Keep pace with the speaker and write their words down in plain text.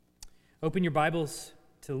Open your Bibles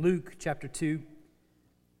to Luke chapter 2.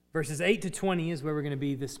 Verses 8 to 20 is where we're going to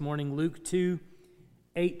be this morning. Luke 2,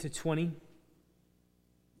 8 to 20.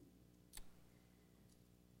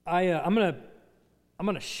 I'm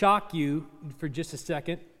gonna shock you for just a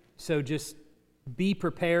second, so just be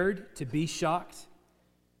prepared to be shocked.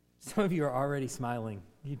 Some of you are already smiling.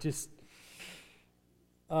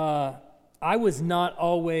 I was not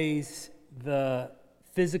always the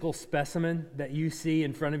physical specimen that you see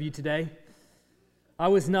in front of you today. I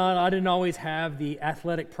didn't always have the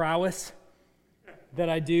athletic prowess that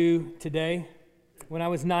I do today. When I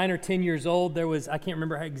was 9 or 10 years old, I can't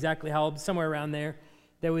remember exactly how old, somewhere around there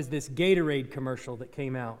was this Gatorade commercial that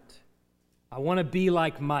came out. I want to be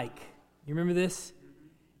like Mike. You remember this?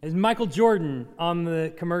 It was Michael Jordan on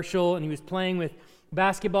the commercial, and he was playing with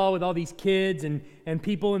basketball with all these kids, and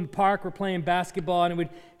people in the park were playing basketball, and it would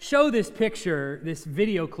show this picture, this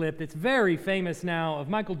video clip that's very famous now of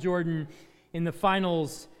Michael Jordan in the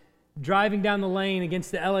finals, driving down the lane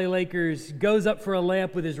against the LA Lakers, goes up for a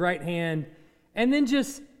layup with his right hand, and then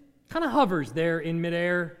just kind of hovers there in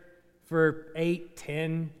midair for 8,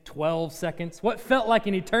 10, 12 seconds, what felt like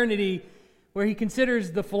an eternity, where he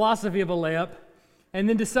considers the philosophy of a layup, and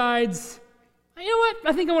then decides, you know what,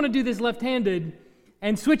 I think I want to do this left-handed,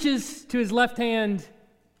 and switches to his left hand,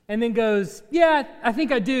 and then goes, yeah, I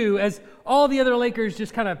think I do, as all the other Lakers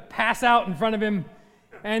just kind of pass out in front of him,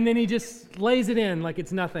 and then he just lays it in like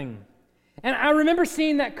it's nothing. And I remember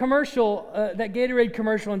seeing that commercial, that Gatorade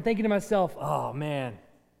commercial, and thinking to myself, oh man,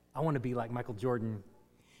 I want to be like Michael Jordan.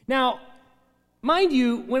 Now, mind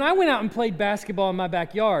you, when I went out and played basketball in my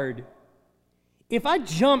backyard, if I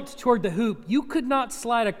jumped toward the hoop, you could not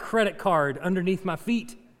slide a credit card underneath my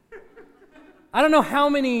feet. I don't know how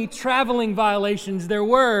many traveling violations there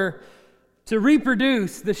were to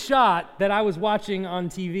reproduce the shot that I was watching on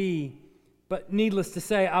TV, but needless to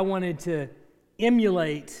say, I wanted to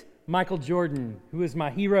emulate Michael Jordan, who is my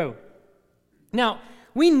hero. Now,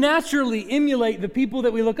 we naturally emulate the people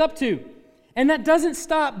that we look up to, and that doesn't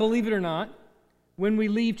stop, believe it or not, when we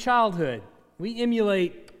leave childhood. We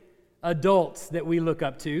emulate adults that we look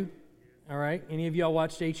up to, all right? Any of y'all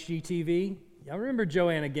watched HGTV? Y'all remember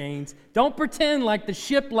Joanna Gaines? Don't pretend like the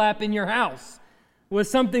shiplap in your house was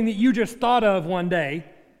something that you just thought of one day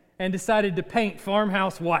and decided to paint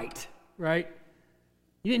farmhouse white, right?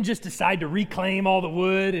 You didn't just decide to reclaim all the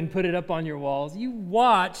wood and put it up on your walls. You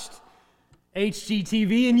watched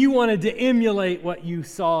HGTV and you wanted to emulate what you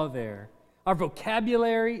saw there. Our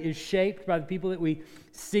vocabulary is shaped by the people that we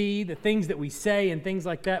see, the things that we say and things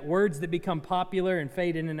like that. Words that become popular and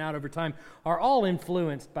fade in and out over time are all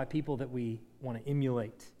influenced by people that we want to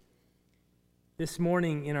emulate. This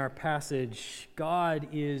morning in our passage, God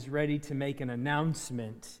is ready to make an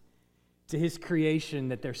announcement to His creation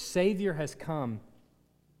that their Savior has come.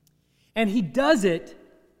 And He does it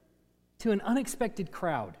to an unexpected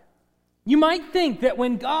crowd. You might think that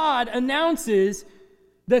when God announces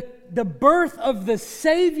the birth of the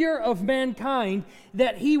Savior of mankind,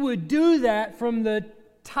 that He would do that from the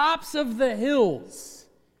tops of the hills.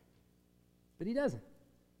 But He doesn't.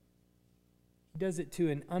 He does it to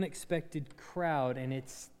an unexpected crowd, and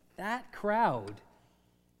it's that crowd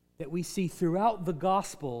that we see throughout the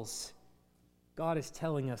Gospels God is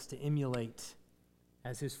telling us to emulate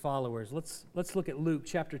as His followers. Let's look at Luke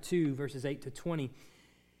chapter 2, verses 8 to 20.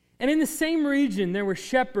 And in the same region, there were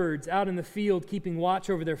shepherds out in the field keeping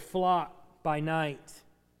watch over their flock by night.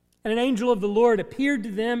 And an angel of the Lord appeared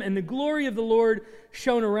to them, and the glory of the Lord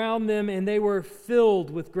shone around them, and they were filled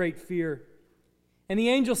with great fear. And the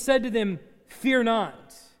angel said to them, "Fear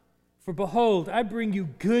not, for behold, I bring you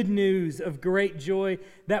good news of great joy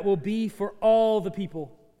that will be for all the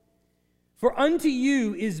people. For unto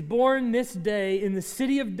you is born this day in the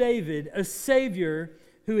city of David a Savior,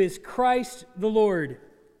 who is Christ the Lord.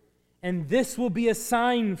 And this will be a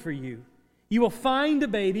sign for you. You will find a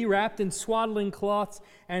baby wrapped in swaddling cloths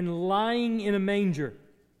and lying in a manger."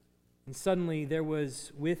 And suddenly there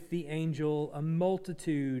was with the angel a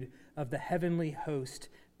multitude of the heavenly host,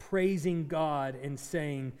 praising God and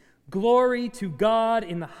saying, "Glory to God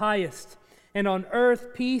in the highest, and on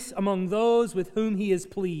earth peace among those with whom He is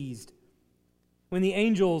pleased." When the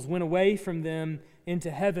angels went away from them into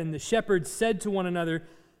heaven, the shepherds said to one another,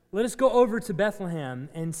 "Let us go over to Bethlehem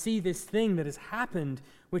and see this thing that has happened,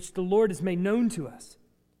 which the Lord has made known to us."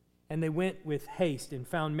 And they went with haste and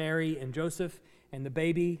found Mary and Joseph and the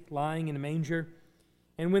baby lying in a manger.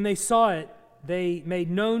 And when they saw it, they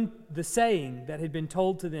made known the saying that had been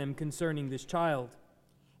told to them concerning this child.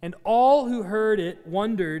 And all who heard it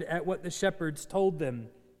wondered at what the shepherds told them.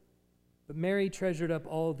 But Mary treasured up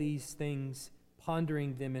all these things,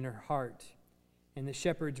 pondering them in her heart. And the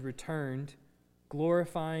shepherds returned,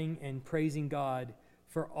 glorifying and praising God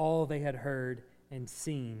for all they had heard and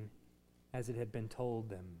seen as it had been told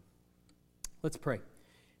them. Let's pray.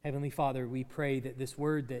 Heavenly Father, we pray that this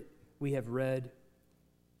word that we have read,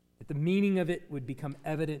 that the meaning of it would become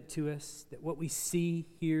evident to us, that what we see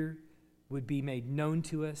here would be made known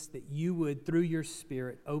to us, that you would, through your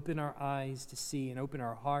Spirit, open our eyes to see and open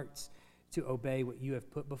our hearts to obey what you have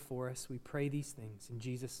put before us. We pray these things in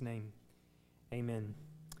Jesus' name. Amen.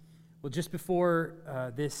 Well, just before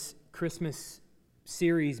this Christmas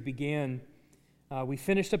series began, we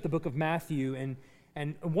finished up the book of Matthew,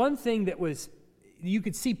 and one thing that was you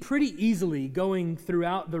could see pretty easily going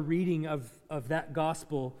throughout the reading of that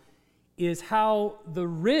gospel is how the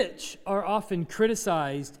rich are often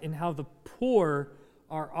criticized and how the poor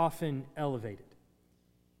are often elevated.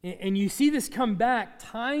 And you see this come back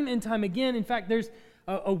time and time again. In fact, there's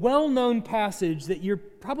a well-known passage that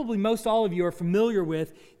probably most all of you are familiar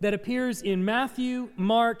with that appears in Matthew,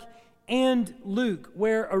 Mark, and Luke,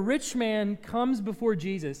 where a rich man comes before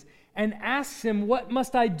Jesus and asks him, "What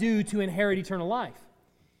must I do to inherit eternal life?"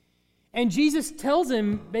 And Jesus tells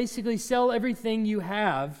him, basically, sell everything you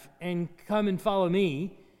have and come and follow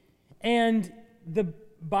me. And the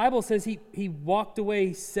Bible says he walked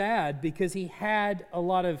away sad because he had a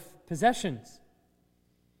lot of possessions.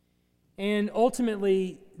 And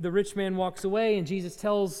ultimately, the rich man walks away, and Jesus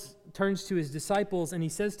turns to his disciples, and he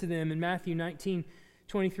says to them in Matthew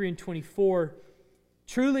 19:23 and 24,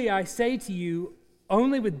 "Truly I say to you,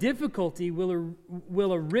 only with difficulty will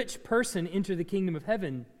a rich person enter the kingdom of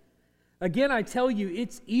heaven. Again, I tell you,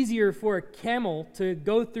 it's easier for a camel to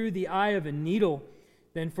go through the eye of a needle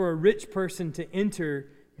than for a rich person to enter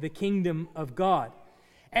the kingdom of God."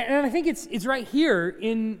 And I think it's right here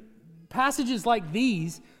in passages like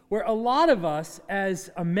these where a lot of us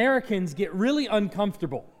as Americans get really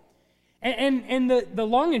uncomfortable. And the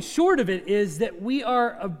long and short of it is that we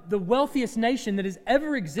are the wealthiest nation that has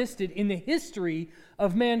ever existed in the history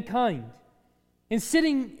of mankind. And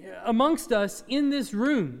sitting amongst us in this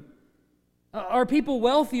room are people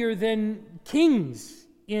wealthier than kings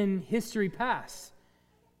in history past.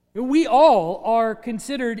 We all are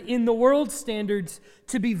considered in the world standards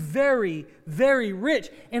to be very, very rich.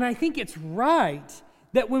 And I think it's right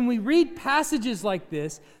that when we read passages like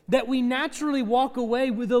this, that we naturally walk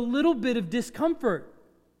away with a little bit of discomfort.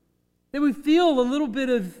 That we feel a little bit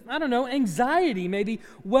of, anxiety maybe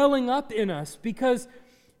welling up in us because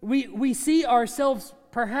we see ourselves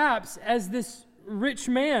perhaps as this rich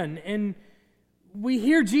man, and we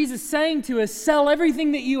hear Jesus saying to us, "Sell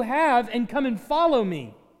everything that you have and come and follow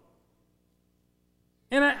me."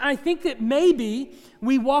 And I think that maybe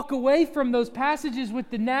we walk away from those passages with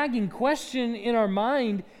the nagging question in our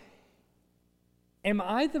mind, am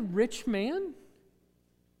I the rich man?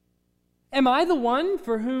 Am I the one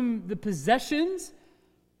for whom the possessions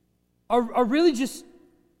are really just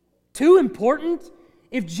too important?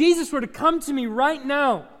 If Jesus were to come to me right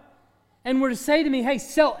now and were to say to me, "Hey,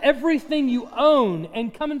 sell everything you own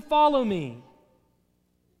and come and follow me,"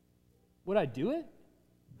 would I do it?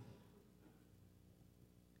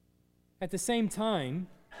 At the same time,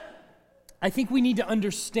 I think we need to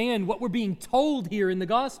understand what we're being told here in the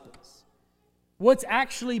Gospels. What's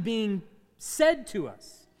actually being said to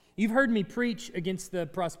us. You've heard me preach against the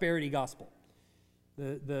prosperity gospel.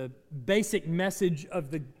 The basic message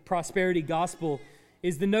of the prosperity gospel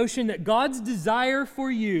is the notion that God's desire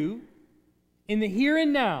for you in the here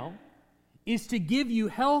and now is to give you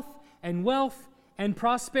health and wealth and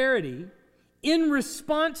prosperity in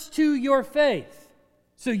response to your faith.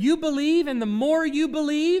 So you believe, and the more you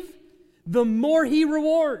believe, the more He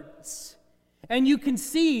rewards. And you can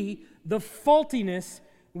see the faultiness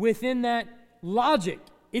within that logic.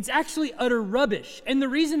 It's actually utter rubbish. And the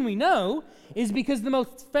reason we know is because the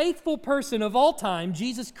most faithful person of all time,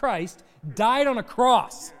 Jesus Christ, died on a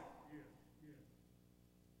cross.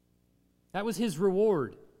 That was His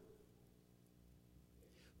reward.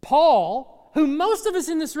 Paul, who most of us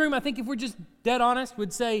in this room, I think if we're just dead honest,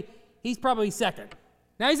 would say he's probably second.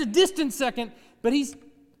 Now, he's a distant second, but he's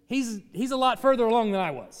a lot further along than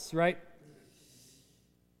I was, right?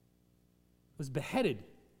 Was beheaded.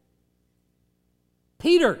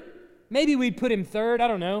 Peter, maybe we'd put him third, I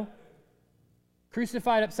don't know.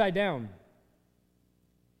 Crucified upside down.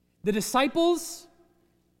 The disciples,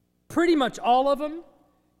 pretty much all of them,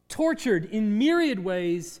 tortured in myriad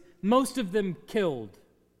ways, most of them killed.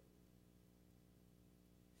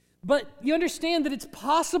 But you understand that it's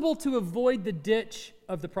possible to avoid the ditch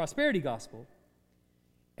of the prosperity gospel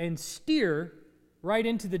and steer right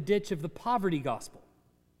into the ditch of the poverty gospel,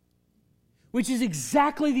 which is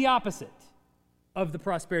exactly the opposite. of the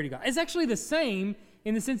prosperity gospel. It's actually the same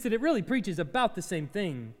in the sense that it really preaches about the same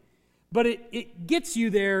thing, but it gets you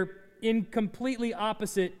there in completely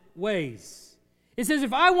opposite ways. It says,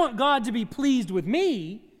 if I want God to be pleased with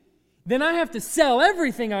me, then I have to sell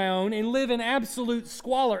everything I own and live in absolute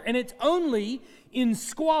squalor. And it's only in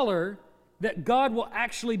squalor that God will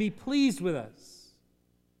actually be pleased with us.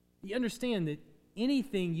 You understand that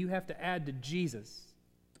anything you have to add to Jesus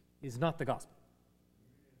is not the gospel.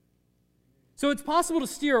 So it's possible to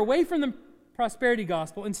steer away from the prosperity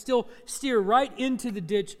gospel and still steer right into the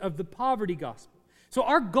ditch of the poverty gospel. So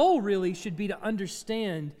our goal really should be to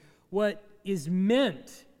understand what is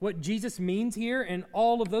meant, what Jesus means here, and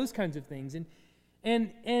all of those kinds of things.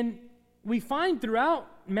 And we find throughout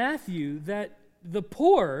Matthew that the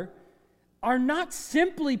poor are not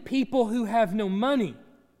simply people who have no money,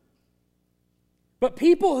 but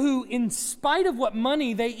people who, in spite of what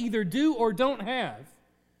money they either do or don't have,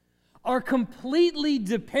 are completely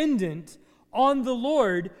dependent on the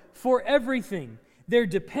Lord for everything. Their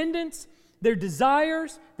dependence, their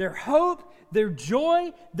desires, their hope, their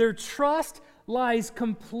joy, their trust lies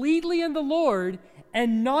completely in the Lord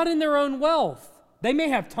and not in their own wealth. They may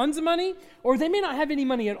have tons of money, or they may not have any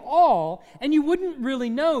money at all, and you wouldn't really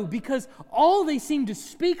know, because all they seem to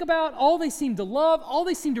speak about, all they seem to love, all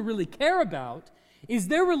they seem to really care about is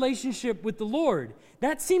their relationship with the Lord.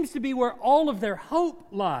 That seems to be where all of their hope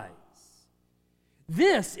lies.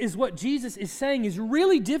 This is what Jesus is saying is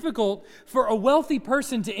really difficult for a wealthy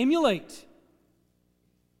person to emulate.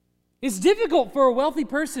 It's difficult for a wealthy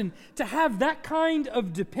person to have that kind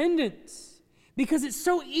of dependence because it's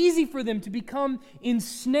so easy for them to become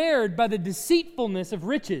ensnared by the deceitfulness of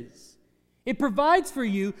riches. It provides for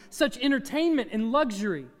you such entertainment and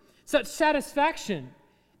luxury, such satisfaction,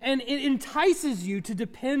 and it entices you to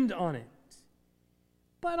depend on it.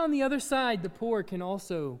 But on the other side, the poor can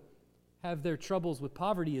also have their troubles with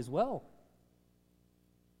poverty as well.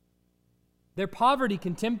 Their poverty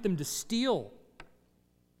can tempt them to steal,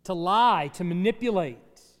 to lie, to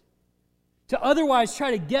manipulate, to otherwise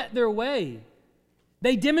try to get their way.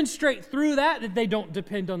 They demonstrate through that they don't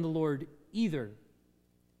depend on the Lord either.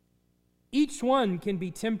 Each one can be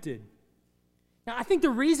tempted. Now, I think the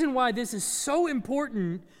reason why this is so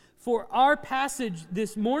important for our passage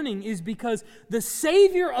this morning is because the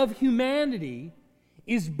Savior of humanity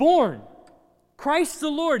is born. Christ the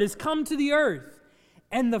Lord has come to the earth,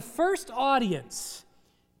 and the first audience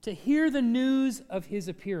to hear the news of his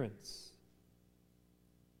appearance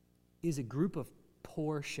is a group of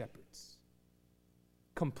poor shepherds,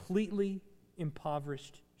 completely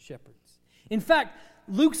impoverished shepherds. In fact,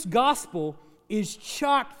 Luke's gospel is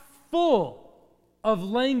chock full of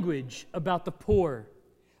language about the poor,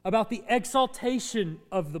 about the exaltation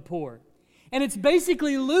of the poor. And it's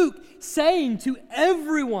basically Luke saying to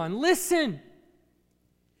everyone, listen,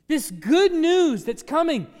 this good news that's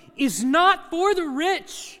coming is not for the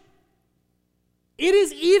rich. It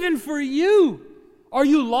is even for you. Are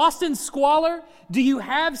you lost in squalor? Do you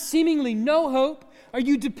have seemingly no hope? Are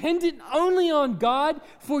you dependent only on God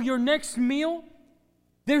for your next meal?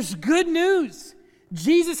 There's good news.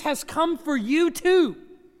 Jesus has come for you too.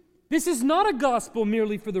 This is not a gospel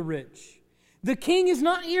merely for the rich. The King is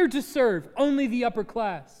not here to serve only the upper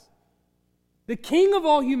class. The King of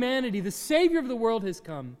all humanity, the Savior of the world, has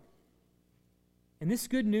come. And this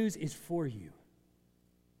good news is for you.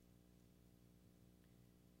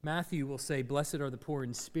 Matthew will say, blessed are the poor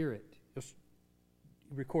in spirit.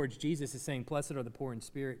 He records Jesus as saying, blessed are the poor in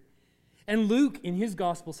spirit. And Luke, in his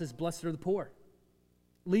gospel, says, blessed are the poor.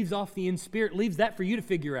 Leaves off the in spirit, leaves that for you to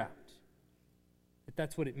figure out. But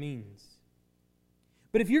that's what it means.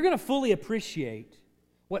 But if you're going to fully appreciate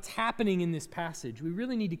what's happening in this passage, we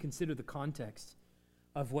really need to consider the context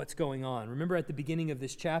of what's going on. Remember at the beginning of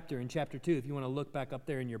this chapter, in chapter 2, if you want to look back up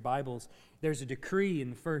there in your Bibles, there's a decree in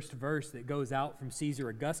the first verse that goes out from Caesar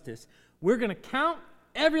Augustus. We're going to count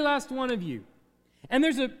every last one of you. And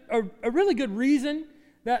there's a really good reason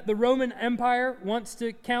that the Roman Empire wants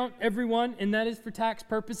to count everyone, and that is for tax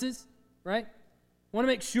purposes, right? Want to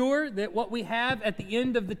make sure that what we have at the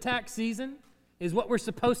end of the tax season is what we're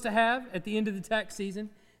supposed to have at the end of the tax season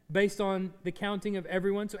based on the counting of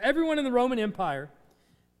everyone. So everyone in the Roman Empire,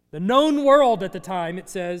 the known world at the time, it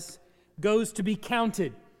says, goes to be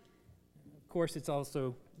counted. Of course, it's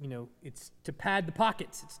also, it's to pad the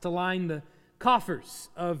pockets. It's to line the coffers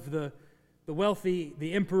of the wealthy,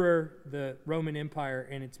 the emperor, the Roman Empire,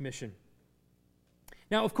 and its mission.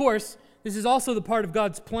 Now, of course, this is also the part of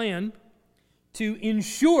God's plan to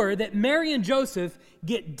ensure that Mary and Joseph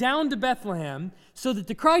get down to Bethlehem so that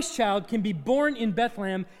the Christ child can be born in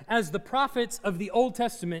Bethlehem as the prophets of the Old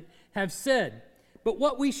Testament have said. But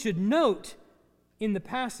what we should note in the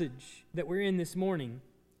passage that we're in this morning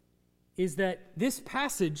is that this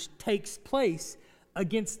passage takes place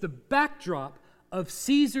against the backdrop of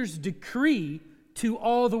Caesar's decree to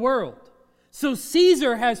all the world. So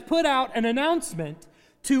Caesar has put out an announcement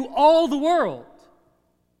to all the world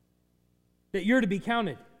that you're to be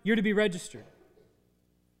counted, you're to be registered.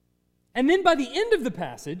 And then by the end of the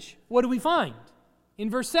passage, what do we find?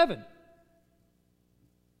 In verse 7,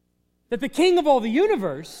 that the King of all the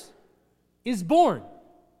universe is born.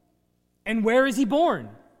 And where is he born?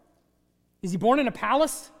 Is he born in a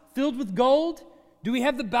palace filled with gold? Do we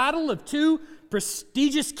have the battle of two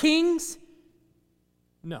prestigious kings?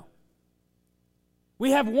 No.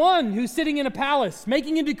 We have one who's sitting in a palace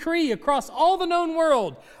making a decree across all the known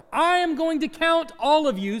world. I am going to count all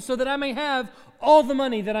of you so that I may have all the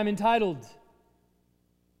money that I'm entitled.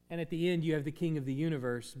 And at the end, you have the King of the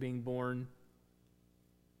universe being born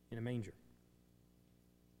in a manger.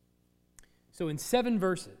 So in 7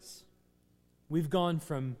 verses, we've gone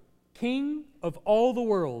from King of all the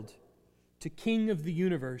world to King of the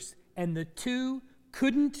universe, and the two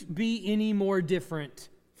couldn't be any more different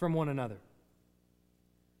from one another.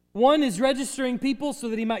 One is registering people so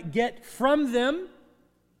that he might get from them.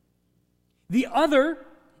 The other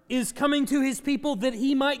is coming to his people that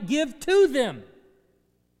he might give to them.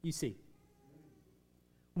 You see.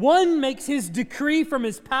 One makes his decree from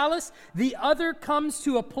his palace. The other comes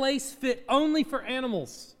to a place fit only for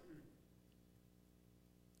animals.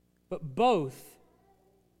 But both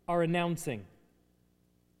are announcing.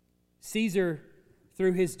 Caesar,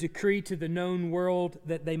 through his decree to the known world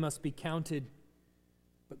that they must be counted.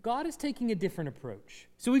 But God is taking a different approach.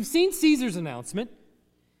 So we've seen Caesar's announcement,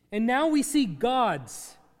 and now we see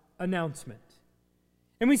God's announcement.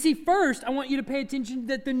 And we see first, I want you to pay attention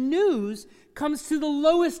that the news comes to the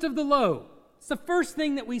lowest of the low. It's the first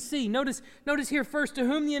thing that we see. Notice here first to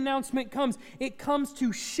whom the announcement comes. It comes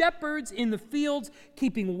to shepherds in the fields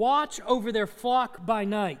keeping watch over their flock by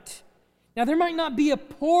night. Now there might not be a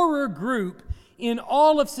poorer group in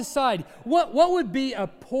all of society. What would be a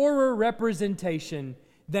poorer representation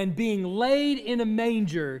than being laid in a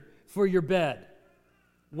manger for your bed?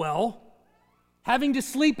 Well, having to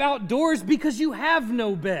sleep outdoors because you have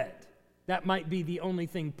no bed. That might be the only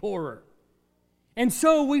thing poorer. And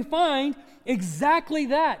so we find exactly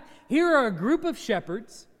that. Here are a group of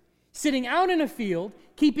shepherds sitting out in a field,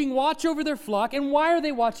 keeping watch over their flock. And why are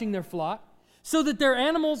they watching their flock? So that their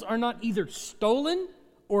animals are not either stolen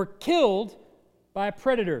or killed by a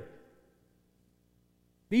predator.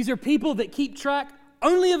 These are people that keep track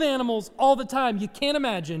only of animals all the time. You can't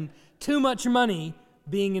imagine too much money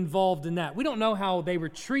being involved in that. We don't know how they were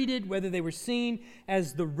treated, whether they were seen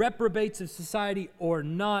as the reprobates of society or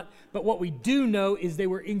not, but what we do know is they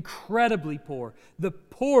were incredibly poor, the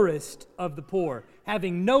poorest of the poor,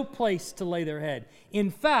 having no place to lay their head. In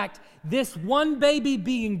fact, this one baby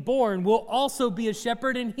being born will also be a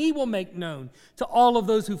shepherd, and he will make known to all of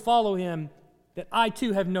those who follow him that I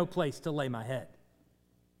too have no place to lay my head.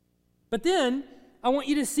 But then, I want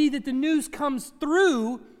you to see that the news comes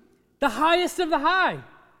through the highest of the high.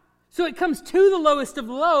 So it comes to the lowest of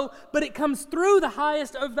the low, but it comes through the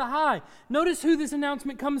highest of the high. Notice who this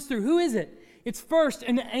announcement comes through. Who is it? It's first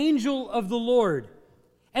an angel of the Lord.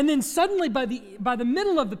 And then suddenly by the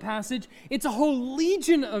middle of the passage, it's a whole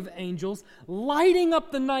legion of angels lighting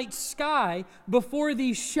up the night sky before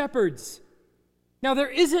these shepherds. Now, there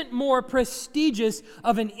isn't more prestigious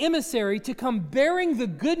of an emissary to come bearing the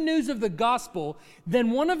good news of the gospel than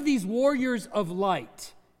one of these warriors of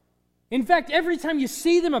light. In fact, every time you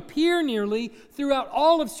see them appear nearly throughout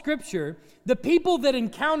all of Scripture, the people that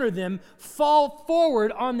encounter them fall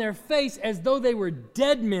forward on their face as though they were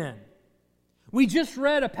dead men. We just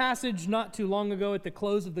read a passage not too long ago at the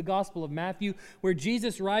close of the Gospel of Matthew where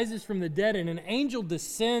Jesus rises from the dead and an angel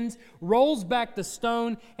descends, rolls back the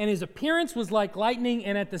stone, and his appearance was like lightning,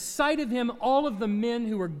 and at the sight of him, all of the men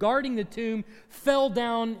who were guarding the tomb fell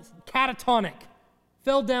down catatonic,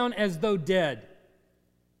 fell down as though dead.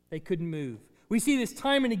 They couldn't move. We see this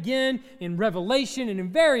time and again in Revelation and in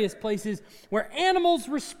various places where animals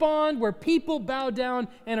respond, where people bow down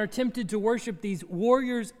and are tempted to worship these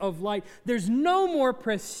warriors of light. There's no more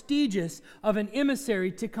prestigious of an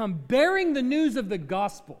emissary to come bearing the news of the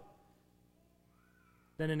gospel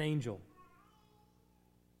than an angel.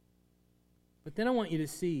 But then I want you to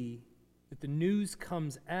see that the news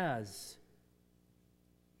comes as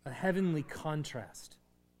a heavenly contrast.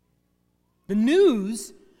 The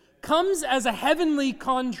news comes as a heavenly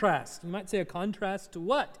contrast. You might say a contrast to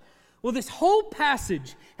what? Well, this whole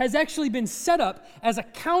passage has actually been set up as a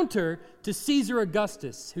counter to Caesar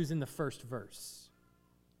Augustus, who's in the first verse.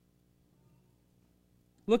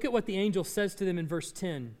 Look at what the angel says to them in verse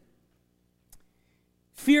 10.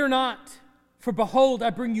 Fear not, for behold,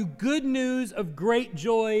 I bring you good news of great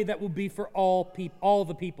joy that will be for all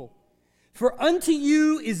the people. For unto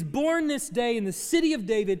you is born this day in the city of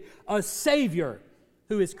David a Savior,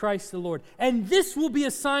 who is Christ the Lord. And this will be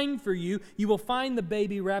a sign for you. You will find the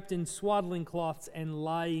baby wrapped in swaddling cloths and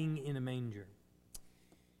lying in a manger.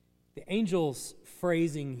 The angel's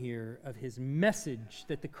phrasing here of his message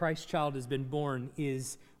that the Christ child has been born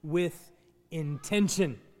is with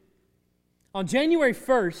intention. On January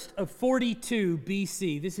 1st of 42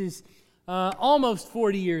 BC, this is almost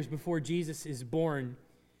 40 years before Jesus is born,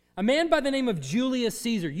 a man by the name of Julius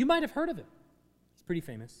Caesar, you might have heard of him, he's pretty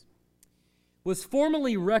famous, was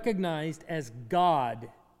formally recognized as God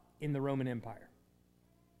in the Roman Empire.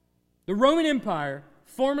 The Roman Empire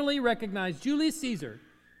formally recognized Julius Caesar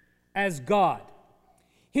as God.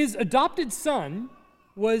 His adopted son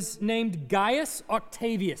was named Gaius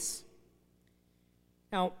Octavius.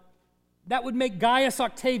 Now, that would make Gaius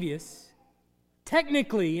Octavius,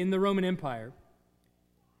 technically in the Roman Empire,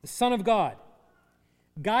 the son of God.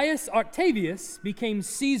 Gaius Octavius became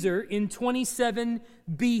Caesar in 27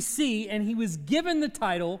 BC, and he was given the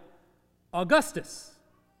title Augustus.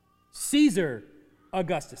 Caesar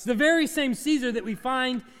Augustus. The very same Caesar that we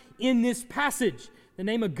find in this passage. The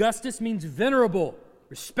name Augustus means venerable,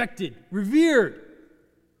 respected, revered.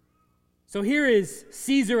 So here is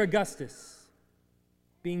Caesar Augustus,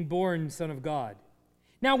 being born son of God.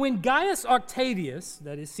 Now, when Gaius Octavius,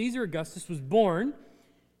 that is Caesar Augustus, was born,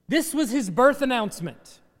 this was his birth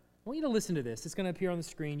announcement. I want you to listen to this. It's going to appear on the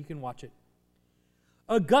screen. You can watch it.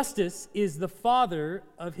 Augustus is the father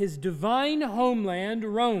of his divine homeland,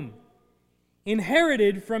 Rome,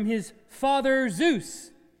 inherited from his father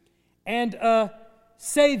Zeus, and a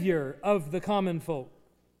savior of the common folk.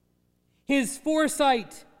 His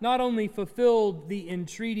foresight not only fulfilled the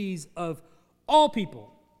entreaties of all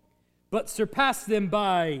people, but surpassed them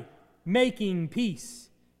by making peace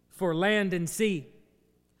for land and sea.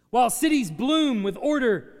 While cities bloom with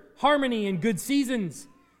order, harmony, and good seasons,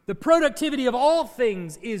 the productivity of all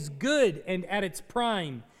things is good and at its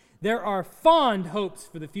prime. There are fond hopes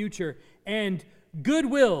for the future and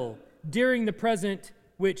goodwill during the present,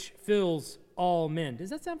 which fills all men. Does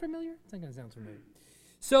that sound familiar? It's not going to sound familiar.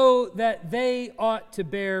 So that they ought to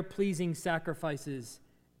bear pleasing sacrifices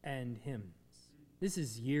and hymns. This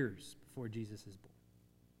is years before Jesus is born.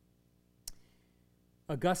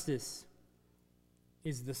 Augustus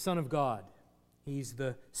is the Son of God. He's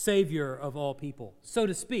the Savior of all people, so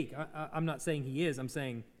to speak. I'm not saying he is. I'm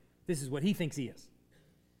saying this is what he thinks he is.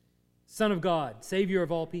 Son of God, Savior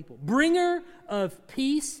of all people, bringer of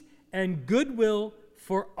peace and goodwill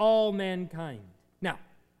for all mankind. Now,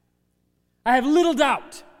 I have little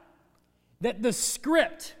doubt that the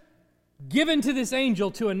script given to this angel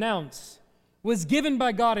to announce was given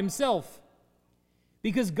by God himself,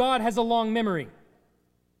 because God has a long memory,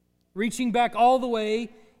 reaching back all the way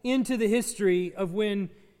into the history of when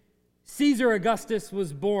Caesar Augustus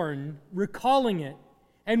was born, recalling it,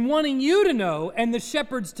 and wanting you to know and the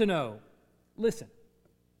shepherds to know. Listen,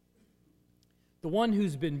 the one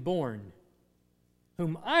who's been born,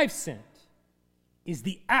 whom I've sent, is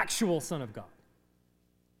the actual Son of God.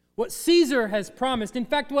 What Caesar has promised, in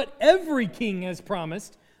fact, what every king has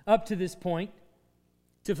promised up to this point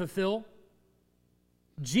to fulfill,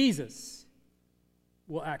 Jesus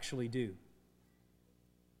will actually do.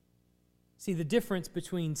 See, the difference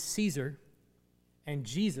between Caesar and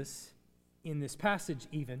Jesus in this passage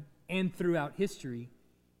even, and throughout history,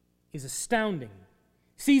 is astounding.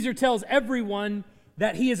 Caesar tells everyone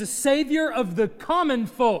that he is a savior of the common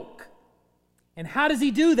folk. And how does he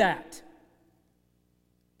do that?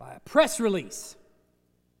 By a press release,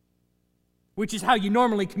 which is how you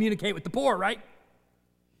normally communicate with the poor, right?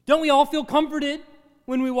 Don't we all feel comforted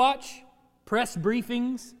when we watch press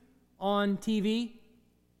briefings on TV?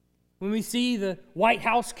 When we see the White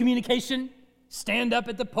House communication stand up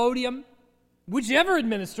at the podium, whichever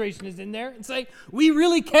administration is in there, and say, "We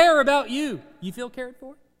really care about you." You feel cared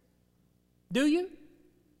for? Do you?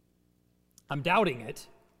 I'm doubting it.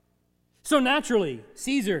 So naturally,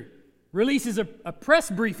 Caesar releases a press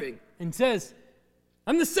briefing and says,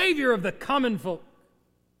 "I'm the savior of the common folk."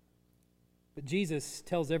 But Jesus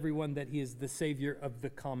tells everyone that he is the savior of the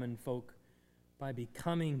common folk by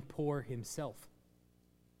becoming poor himself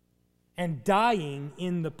and dying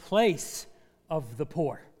in the place of the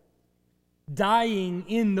poor, dying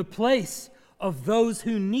in the place of those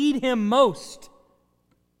who need him most.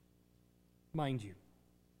 Mind you,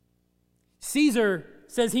 Caesar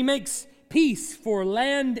says he makes peace for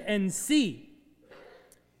land and sea.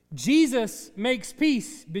 Jesus makes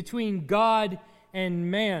peace between God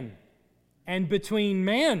and man, and between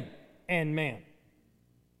man and man.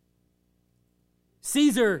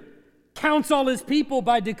 Caesar counts all his people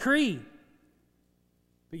by decree.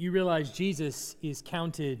 But you realize Jesus is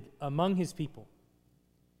counted among his people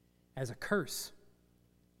as a curse,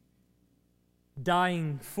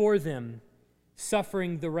 dying for them,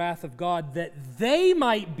 suffering the wrath of God, that they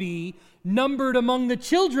might be numbered among the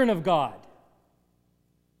children of God.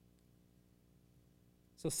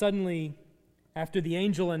 So suddenly, after the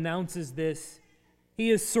angel announces this, he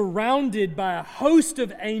is surrounded by a host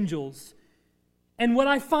of angels. And what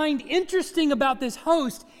I find interesting about this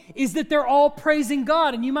host is that they're all praising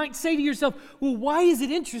God. And you might say to yourself, well, why is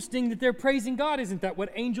it interesting that they're praising God? Isn't that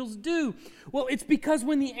what angels do? Well, it's because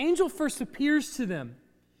when the angel first appears to them,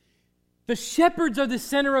 the shepherds are the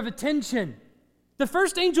center of attention. The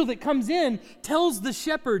first angel that comes in tells the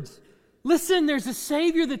shepherds, listen, there's a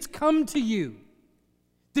Savior that's come to you.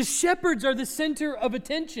 The shepherds are the center of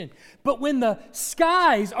attention. But when the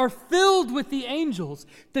skies are filled with the angels,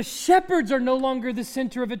 the shepherds are no longer the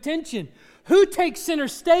center of attention. Who takes center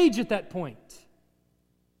stage at that point?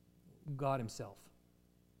 God himself.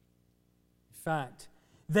 In fact,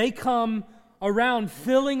 they come around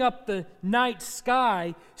filling up the night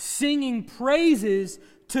sky, singing praises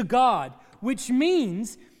to God, which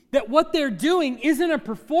means that what they're doing isn't a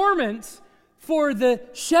performance for the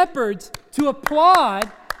shepherds to applaud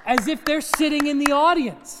as if they're sitting in the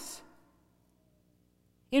audience.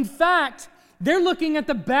 In fact, they're looking at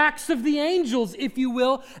the backs of the angels, if you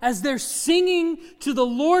will, as they're singing to the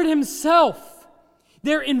Lord himself.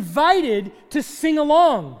 They're invited to sing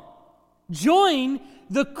along. Join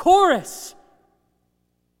the chorus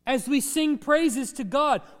as we sing praises to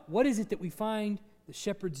God. What is it that we find the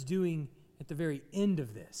shepherds doing at the very end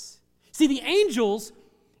of this? See, the angels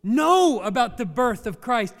know about the birth of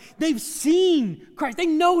Christ. They've seen Christ. They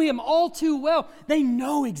know him all too well. They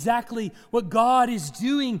know exactly what God is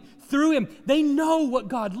doing through him. They know what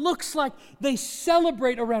God looks like. They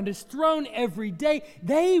celebrate around his throne every day.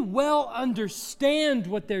 They well understand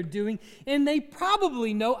what they're doing, and they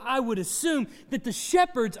probably know, I would assume, that the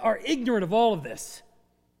shepherds are ignorant of all of this.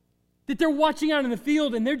 That they're watching out in the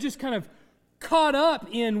field and they're just kind of caught up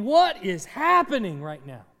in what is happening right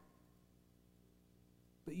now.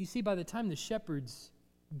 But you see, by the time the shepherds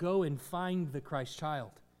go and find the Christ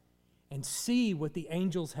child and see what the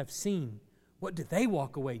angels have seen, what do they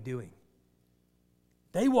walk away doing?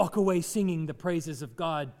 They walk away singing the praises of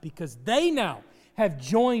God because they now have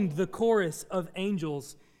joined the chorus of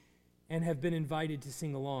angels and have been invited to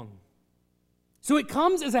sing along. So it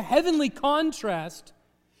comes as a heavenly contrast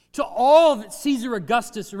to all that Caesar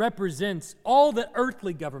Augustus represents, all that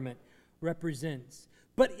earthly government represents.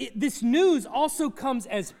 But this news also comes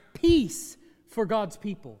as peace for God's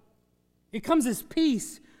people. It comes as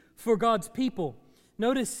peace for God's people.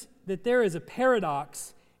 Notice that there is a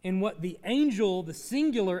paradox in what the angel, the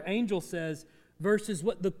singular angel, says versus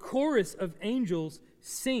what the chorus of angels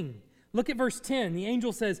sing. Look at verse 10. The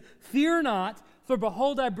angel says, "Fear not, for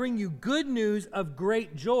behold, I bring you good news of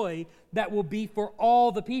great joy that will be for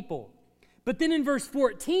all the people." But then in verse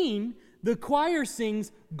 14, the choir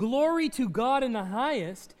sings, "Glory to God in the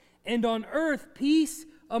highest, and on earth peace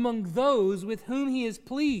among those with whom he is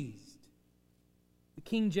pleased." The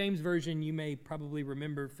King James Version, you may probably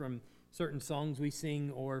remember from certain songs we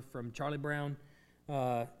sing or from Charlie Brown,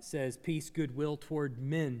 says, "Peace, goodwill toward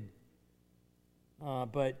men."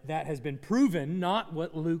 But that has been proven not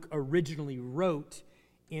what Luke originally wrote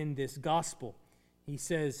in this gospel. He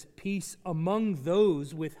says, "Peace among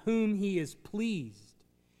those with whom he is pleased."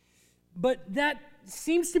 But that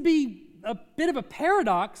seems to be a bit of a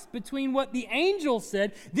paradox between what the angel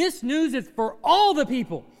said, this news is for all the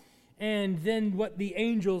people, and then what the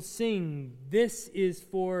angels sing, this is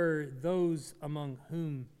for those among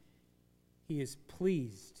whom he is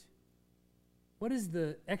pleased. What is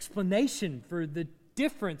the explanation for the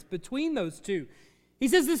difference between those two? He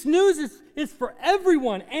says this news is for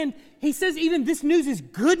everyone, and he says even this news is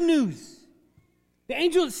good news. The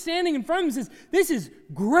angel is standing in front of him and says, this is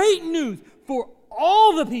great news for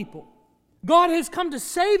all the people. God has come to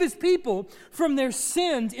save his people from their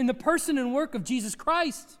sins in the person and work of Jesus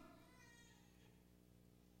Christ.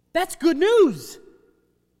 That's good news.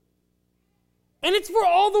 And it's for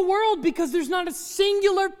all the world because there's not a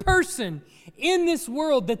singular person in this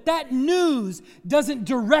world that news doesn't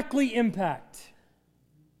directly impact.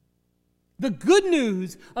 The good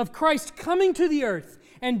news of Christ coming to the earth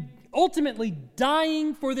and ultimately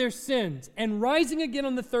dying for their sins and rising again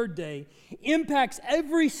on the third day impacts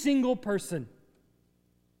every single person.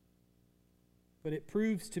 But it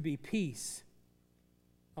proves to be peace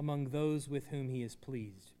among those with whom he is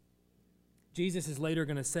pleased. Jesus is later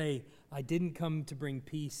going to say, I didn't come to bring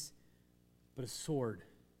peace, but a sword.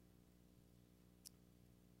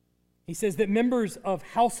 He says that members of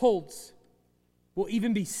households will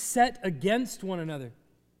even be set against one another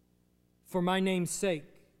for my name's sake,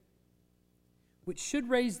 which should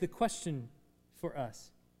raise the question for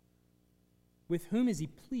us, with whom is he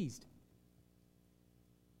pleased?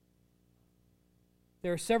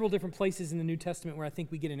 There are several different places in the New Testament where I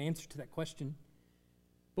think we get an answer to that question.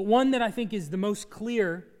 But one that I think is the most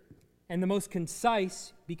clear and the most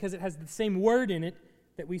concise, because it has the same word in it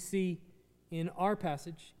that we see in our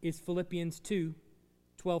passage, is Philippians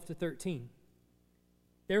 2:12-13.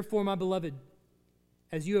 Therefore, my beloved,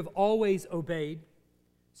 as you have always obeyed,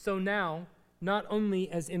 so now, not only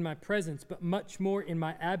as in my presence, but much more in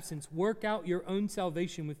my absence, work out your own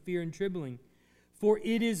salvation with fear and trembling. For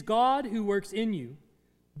it is God who works in you,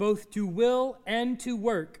 both to will and to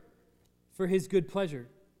work for his good pleasure.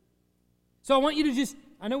 So I want you to just,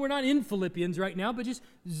 I know we're not in Philippians right now, but just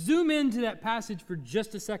zoom into that passage for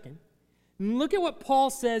just a second. And look at what Paul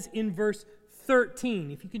says in verse 13.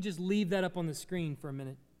 If you could just leave that up on the screen for a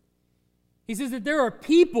minute. He says that there are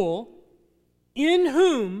people in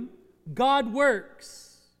whom God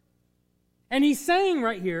works. And he's saying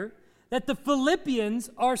right here that the Philippians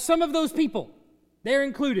are some of those people. They're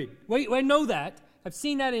included. Wait, I know that. I've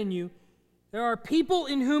seen that in you. There are people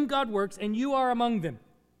in whom God works, and you are among them.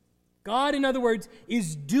 God, in other words,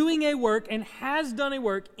 is doing a work and has done a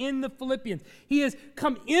work in the Philippians. He has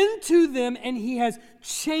come into them and he has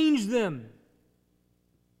changed them.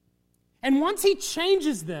 And once he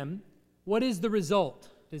changes them, what is the result,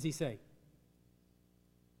 does he say?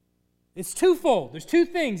 It's twofold. There's two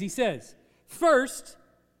things he says. First,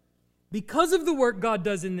 because of the work God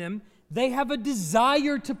does in them, they have a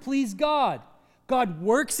desire to please God. God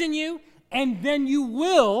works in you, and then you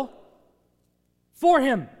will for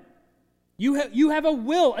him. You have a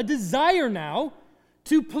will, a desire now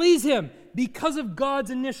to please him because of God's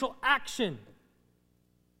initial action.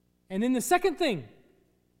 And then the second thing,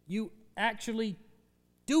 you actually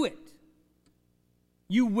do it.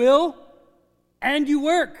 You will and you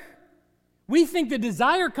work. We think the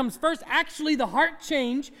desire comes first. Actually, the heart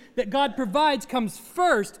change that God provides comes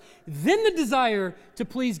first. Then the desire to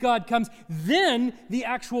please God comes. Then the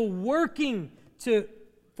actual working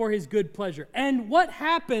for his good pleasure. And what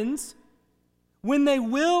happens when they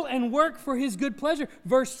will and work for his good pleasure?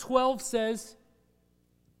 Verse 12 says,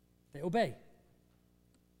 they obey.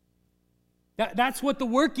 That's what the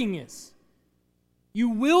working is. You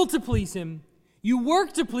will to please him, you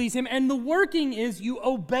work to please him, and the working is you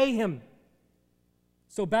obey him.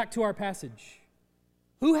 So back to our passage.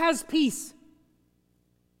 Who has peace?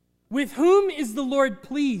 With whom is the Lord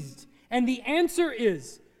pleased? And the answer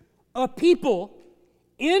is, a people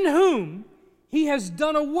in whom he has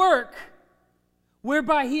done a work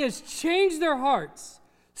whereby he has changed their hearts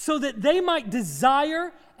so that they might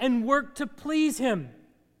desire and work to please him.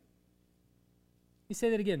 Let me say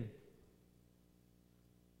that again.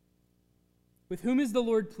 With whom is the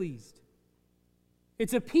Lord pleased?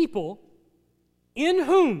 It's a people in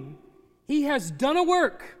whom he has done a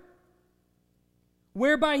work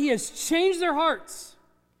whereby he has changed their hearts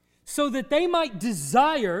so that they might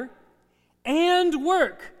desire and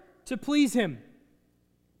work to please him.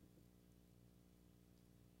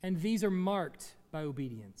 And these are marked by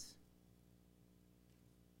obedience.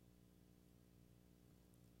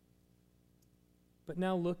 But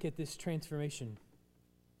now look at this transformation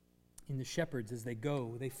in the shepherds as they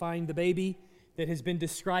go. They find the baby that has been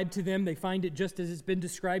described to them. They find it just as it's been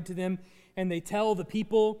described to them. And they tell the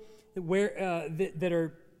people that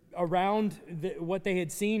are around what they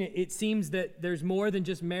had seen. It seems that there's more than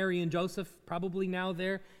just Mary and Joseph probably now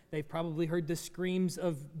there. They've probably heard the screams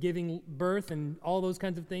of giving birth and all those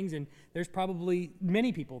kinds of things. And there's probably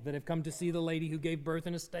many people that have come to see the lady who gave birth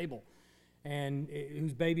in a stable and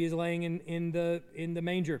whose baby is laying in the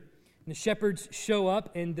manger. And the shepherds show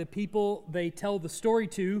up, and the people they tell the story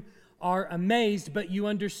to are amazed, but you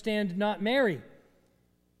understand not Mary.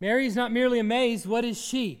 Mary is not merely amazed. What is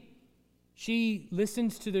she? She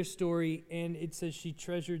listens to their story, and it says she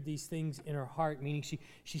treasured these things in her heart, meaning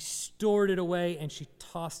she stored it away and she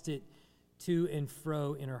tossed it to and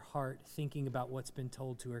fro in her heart, thinking about what's been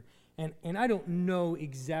told to her. And I don't know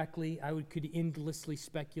exactly, could endlessly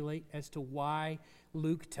speculate as to why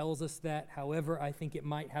Luke tells us that. However, I think it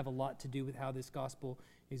might have a lot to do with how this gospel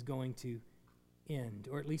is going to end,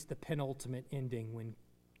 or at least the penultimate ending, when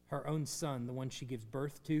her own son, the one she gives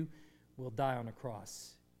birth to, will die on a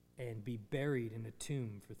cross and be buried in a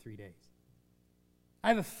tomb for 3 days. I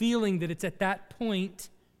have a feeling that it's at that point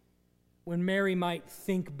when Mary might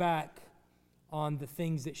think back on the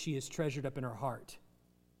things that she has treasured up in her heart.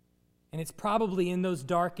 And it's probably in those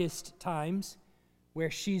darkest times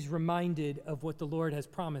where she's reminded of what the Lord has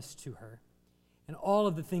promised to her and all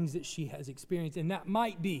of the things that she has experienced. And that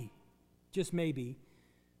might be, just maybe,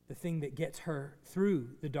 the thing that gets her through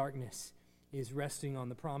the darkness is resting on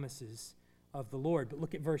the promises of the Lord. But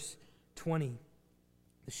look at verse 20.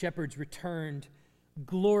 The shepherds returned,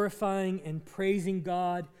 glorifying and praising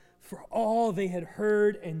God for all they had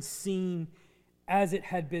heard and seen as it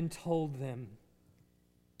had been told them.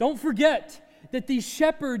 Don't forget that these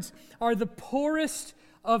shepherds are the poorest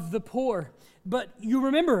of the poor. But you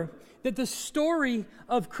remember that the story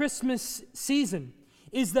of Christmas season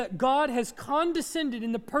is that God has condescended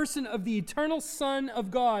in the person of the eternal Son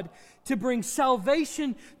of God to bring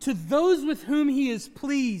salvation to those with whom He is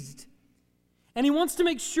pleased. And He wants to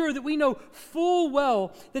make sure that we know full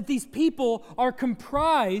well that these people are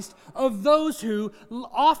comprised of those who,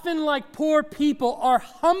 often like poor people, are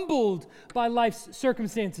humbled by life's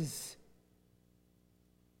circumstances,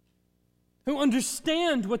 who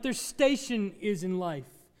understand what their station is in life,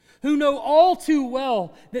 who know all too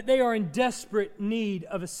well that they are in desperate need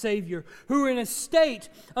of a Savior, who are in a state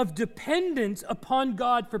of dependence upon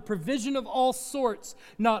God for provision of all sorts,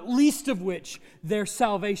 not least of which their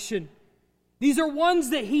salvation. These are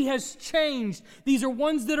ones that He has changed. These are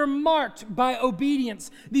ones that are marked by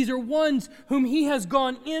obedience. These are ones whom He has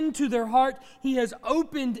gone into their heart. He has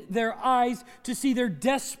opened their eyes to see their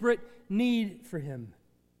desperate need for Him.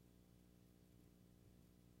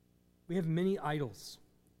 We have many idols,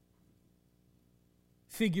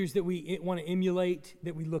 figures that we want to emulate,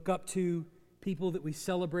 that we look up to, people that we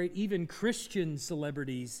celebrate, even Christian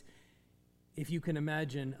celebrities, if you can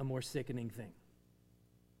imagine a more sickening thing.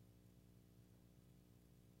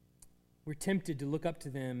 We're tempted to look up to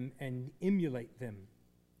them and emulate them.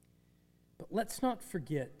 But let's not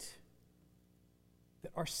forget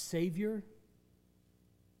that our Savior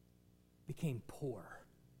became poor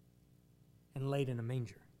and laid in a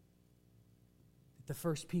manger. That the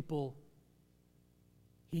first people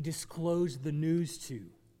He disclosed the news to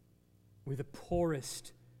were the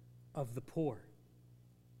poorest of the poor.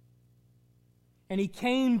 And He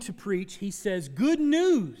came to preach, He says, good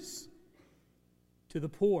news to the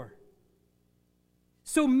poor.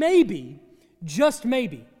 So maybe, just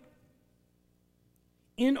maybe,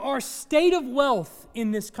 in our state of wealth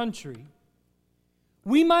in this country,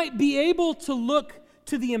 we might be able to look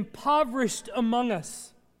to the impoverished among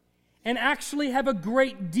us and actually have a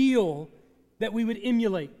great deal that we would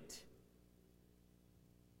emulate.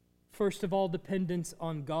 First of all, dependence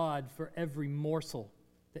on God for every morsel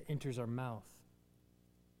that enters our mouth.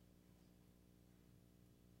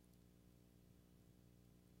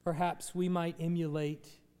 Perhaps we might emulate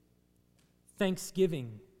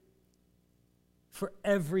thanksgiving for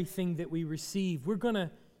everything that we receive. We're going to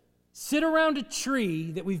sit around a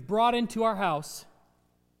tree that we've brought into our house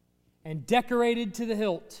and decorated to the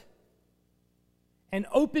hilt and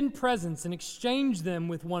open presents and exchange them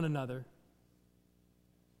with one another.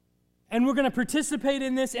 And we're going to participate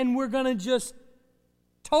in this, and we're going to just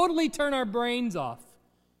totally turn our brains off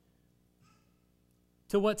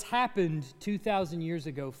to what's happened 2,000 years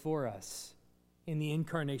ago for us in the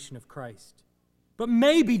incarnation of Christ. But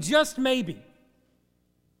maybe, just maybe,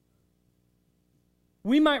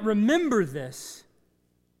 we might remember this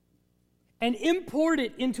and import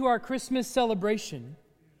it into our Christmas celebration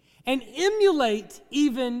and emulate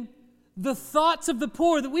even the thoughts of the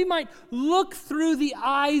poor, that we might look through the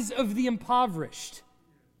eyes of the impoverished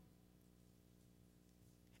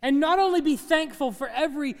and not only be thankful for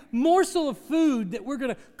every morsel of food that we're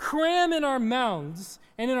going to cram in our mouths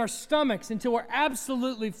and in our stomachs until we're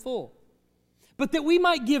absolutely full, but that we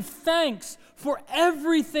might give thanks for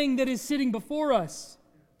everything that is sitting before us.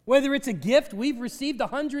 Whether it's a gift we've received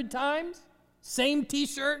 100 times, same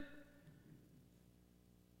t-shirt,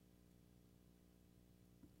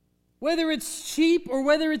 whether it's cheap or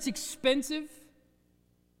whether it's expensive,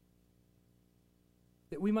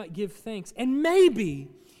 that we might give thanks. And maybe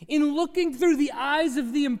in looking through the eyes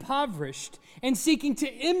of the impoverished and seeking to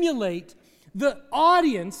emulate the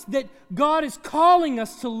audience that God is calling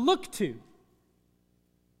us to look to,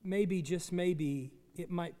 maybe, just maybe, it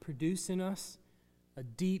might produce in us a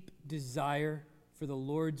deep desire for the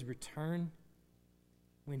Lord's return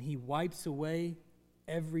when He wipes away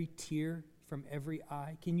every tear from every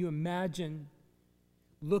eye. Can you imagine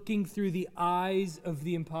looking through the eyes of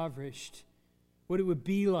the impoverished, what it would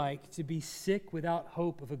be like to be sick without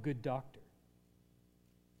hope of a good doctor?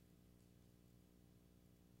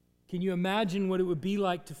 Can you imagine what it would be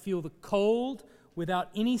like to feel the cold without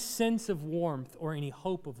any sense of warmth or any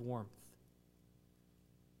hope of warmth?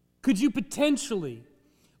 Could you potentially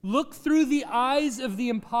look through the eyes of the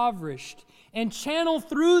impoverished and channel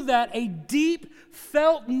through that a deep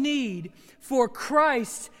felt need for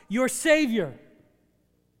Christ, your Savior?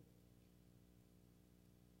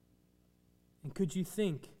 And could you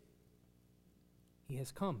think, He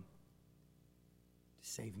has come to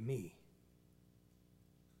save me?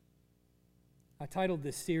 I titled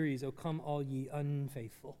this series, O Come All Ye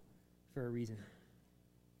Unfaithful, for a reason.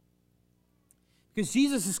 Because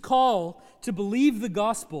Jesus' call to believe the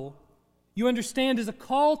gospel, you understand, is a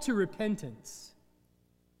call to repentance.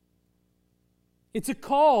 It's a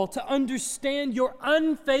call to understand your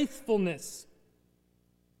unfaithfulness.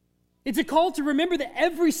 It's a call to remember that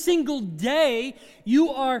every single day you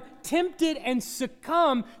are tempted and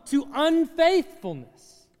succumb to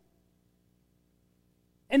unfaithfulness.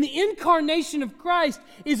 And the incarnation of Christ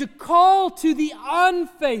is a call to the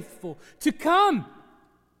unfaithful to come.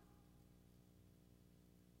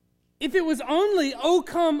 If it was only, "O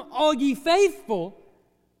come all ye faithful,"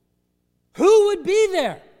 who would be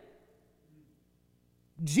there?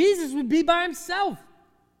 Jesus would be by himself.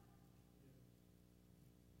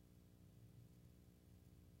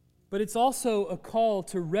 But it's also a call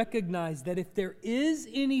to recognize that if there is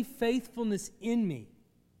any faithfulness in me,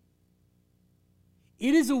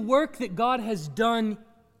 it is a work that God has done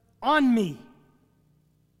on me.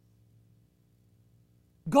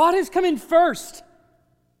 God has come in first.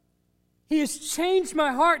 He has changed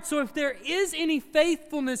my heart. So if there is any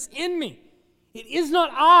faithfulness in me, it is not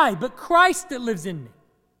I, but Christ that lives in me.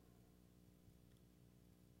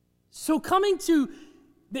 So coming to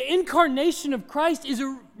the incarnation of Christ is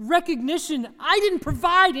a recognition I didn't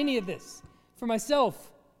provide any of this for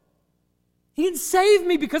myself. He didn't save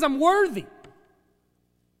me because I'm worthy.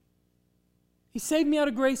 He saved me out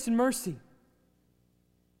of grace and mercy.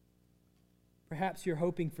 Perhaps you're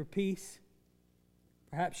hoping for peace.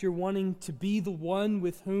 Perhaps you're wanting to be the one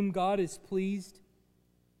with whom God is pleased.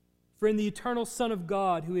 Friend, the eternal Son of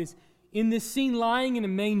God, who is in this scene lying in a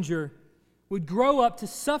manger, would grow up to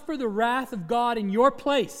suffer the wrath of God in your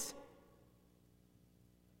place.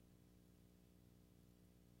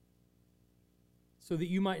 So that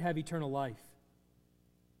you might have eternal life.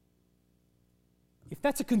 If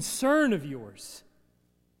that's a concern of yours,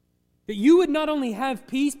 that you would not only have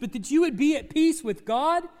peace, but that you would be at peace with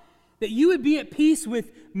God, that you would be at peace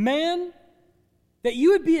with man, that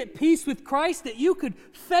you would be at peace with Christ, that you could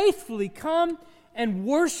faithfully come and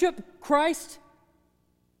worship Christ,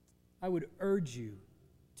 I would urge you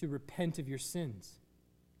to repent of your sins.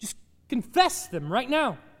 Just confess them right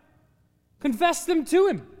now. Confess them to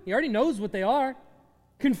Him. He already knows what they are.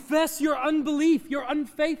 Confess your unbelief, your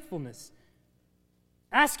unfaithfulness.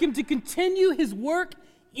 Ask Him to continue His work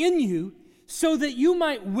in you so that you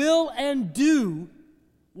might will and do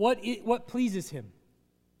what pleases Him.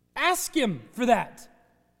 Ask Him for that.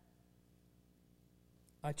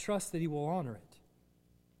 I trust that He will honor it.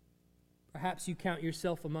 Perhaps you count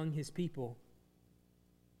yourself among His people.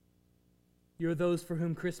 You're those for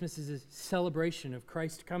whom Christmas is a celebration of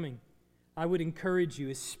Christ coming. I would encourage you,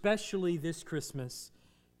 especially this Christmas,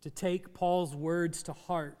 to take Paul's words to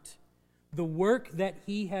heart. The work that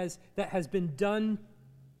has been done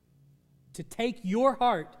to take your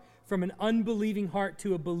heart from an unbelieving heart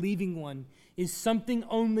to a believing one is something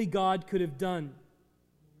only God could have done.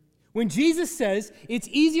 When Jesus says it's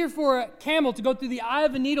easier for a camel to go through the eye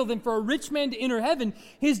of a needle than for a rich man to enter heaven,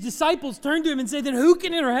 His disciples turn to Him and say, then who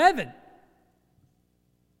can enter heaven?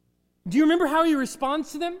 Do you remember how He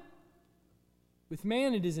responds to them? With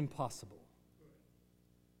man it is impossible,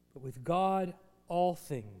 but with God all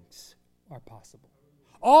things are possible.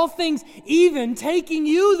 All things, even taking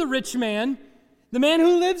you, the rich man, the man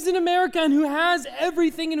who lives in America and who has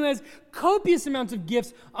everything and who has copious amounts of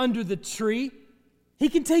gifts under the tree, He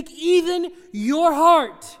can take even your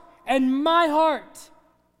heart and my heart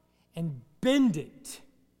and bend it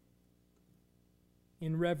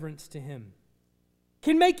in reverence to Him.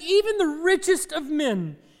 Can make even the richest of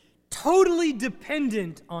men totally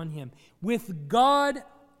dependent on Him. With God,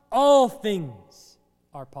 all things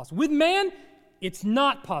are possible. With man, it's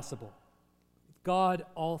not possible. With God,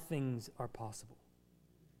 all things are possible.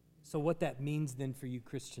 So what that means then for you,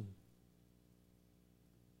 Christian,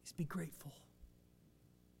 is be grateful.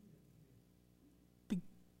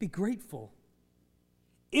 Be grateful.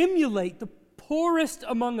 Emulate the poorest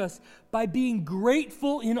among us by being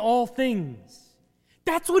grateful in all things.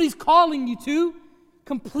 That's what He's calling you to.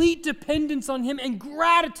 Complete dependence on Him and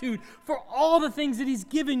gratitude for all the things that He's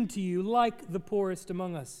given to you, like the poorest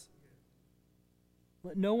among us.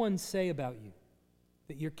 Let no one say about you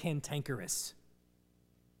that you're cantankerous,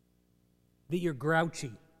 that you're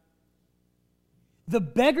grouchy, The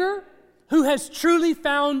beggar who has truly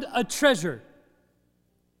found a treasure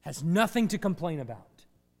has nothing to complain about.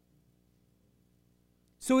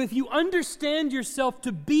 So if you understand yourself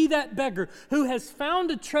to be that beggar who has found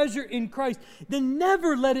a treasure in Christ, then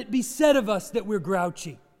never let it be said of us that we're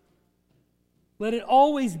grouchy. Let it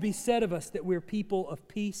always be said of us that we're people of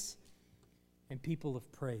peace and people of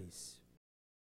praise.